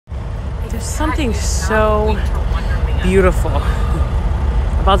There's something so beautiful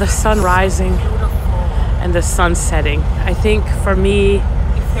about the sun rising and the sun setting. I think for me,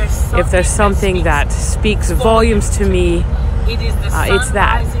 if there's something that speaks volumes to me, it's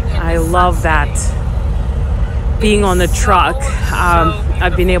that. I love that. Being on the truck,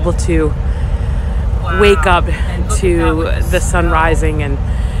 I've been able to wake up to the sun rising and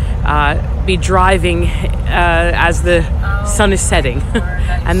be driving as the sun is setting.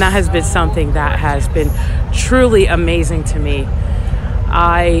 And that has been something that has been truly amazing to me.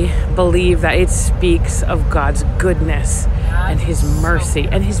 I believe that it speaks of God's goodness and His mercy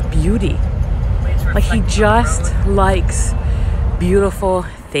and His beauty. Like, He just likes beautiful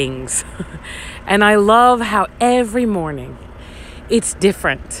things. And I love how every morning it's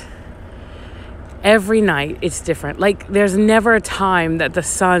different. Every night it's different. Like, there's never a time that the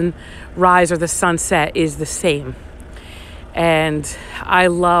sunrise or the sunset is the same. And I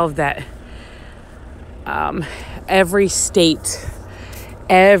love that every state,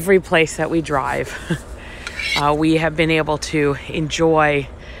 every place that we drive, we have been able to enjoy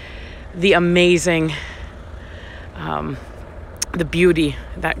the amazing, the beauty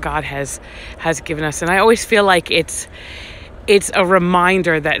that God has given us. And I always feel like it's a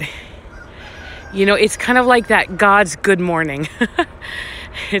reminder that, you know, it's kind of like that God's good morning.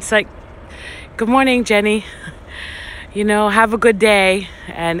 It's like, good morning, Jenny. You know, have a good day.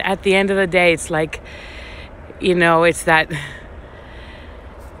 And at the end of the day, it's like, you know, it's like,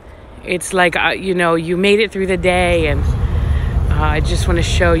 you know, you made it through the day. And I just want to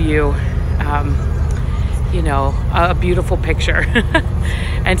show you, you know, a beautiful picture.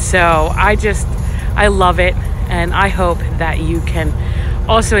 And so I love it. And I hope that you can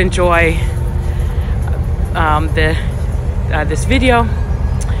also enjoy this video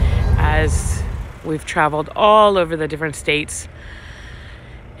as we've traveled all over the different states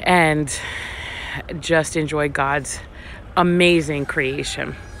and just enjoy God's amazing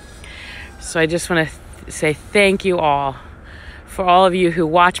creation. So I just want to say thank you all for all of you who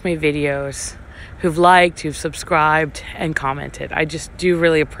watch my videos, who've liked, who've subscribed and commented. I just do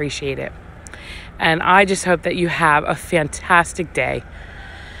really appreciate it. And I just hope that you have a fantastic day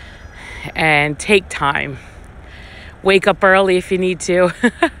and take time. Wake up early if you need to.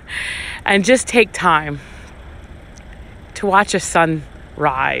 And just take time to watch a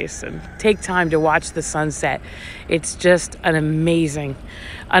sunrise and take time to watch the sunset. It's just an amazing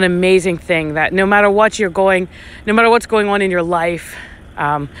thing that no matter what's going on in your life,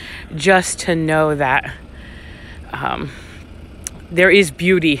 just to know that there is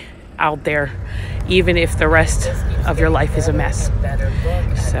beauty out there, even if the rest of your life is a mess.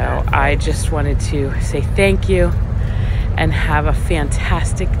 So I just wanted to say thank you and have a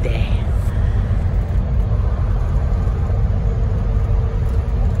fantastic day.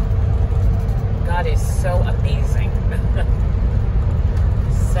 God is so amazing.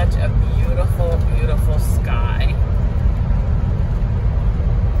 Such a beautiful, beautiful sky.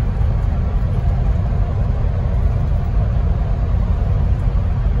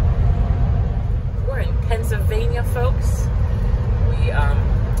 We're in Pennsylvania, folks.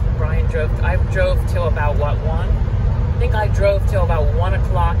 I drove till about 1? I think I drove till about 1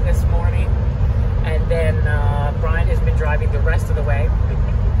 o'clock this morning. And then Brian has been driving the rest of the way.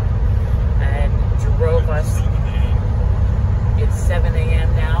 And drove us. It's 7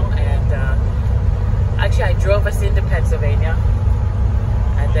 a.m. now, and actually I drove us into Pennsylvania,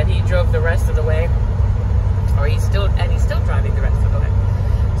 and then he drove the rest of the way, or he's still driving the rest of the way.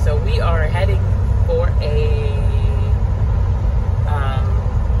 So we are heading for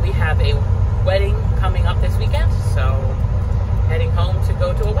we have a wedding coming up this weekend, so heading home to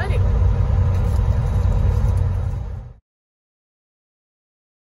go to a wedding.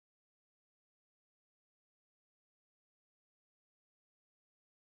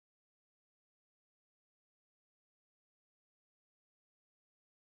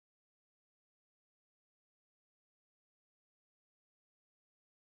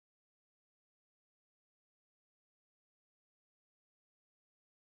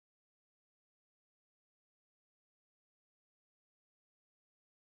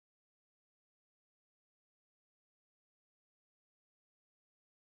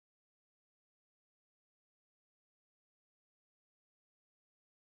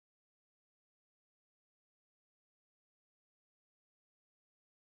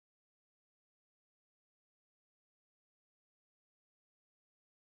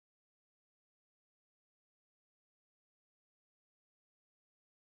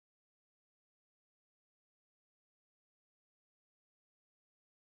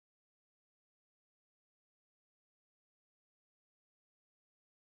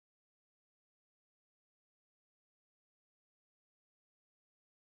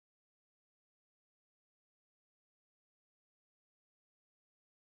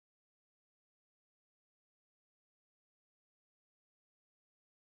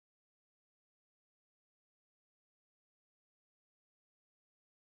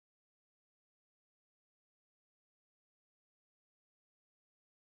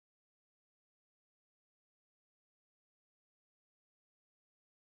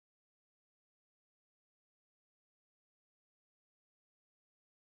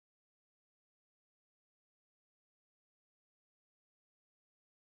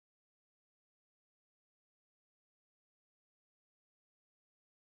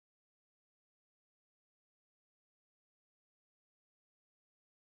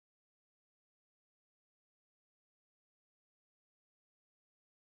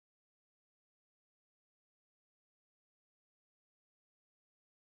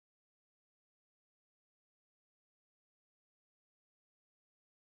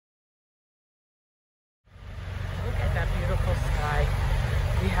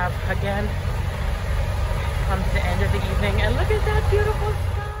 again. Come to the end of the evening and look at that beautiful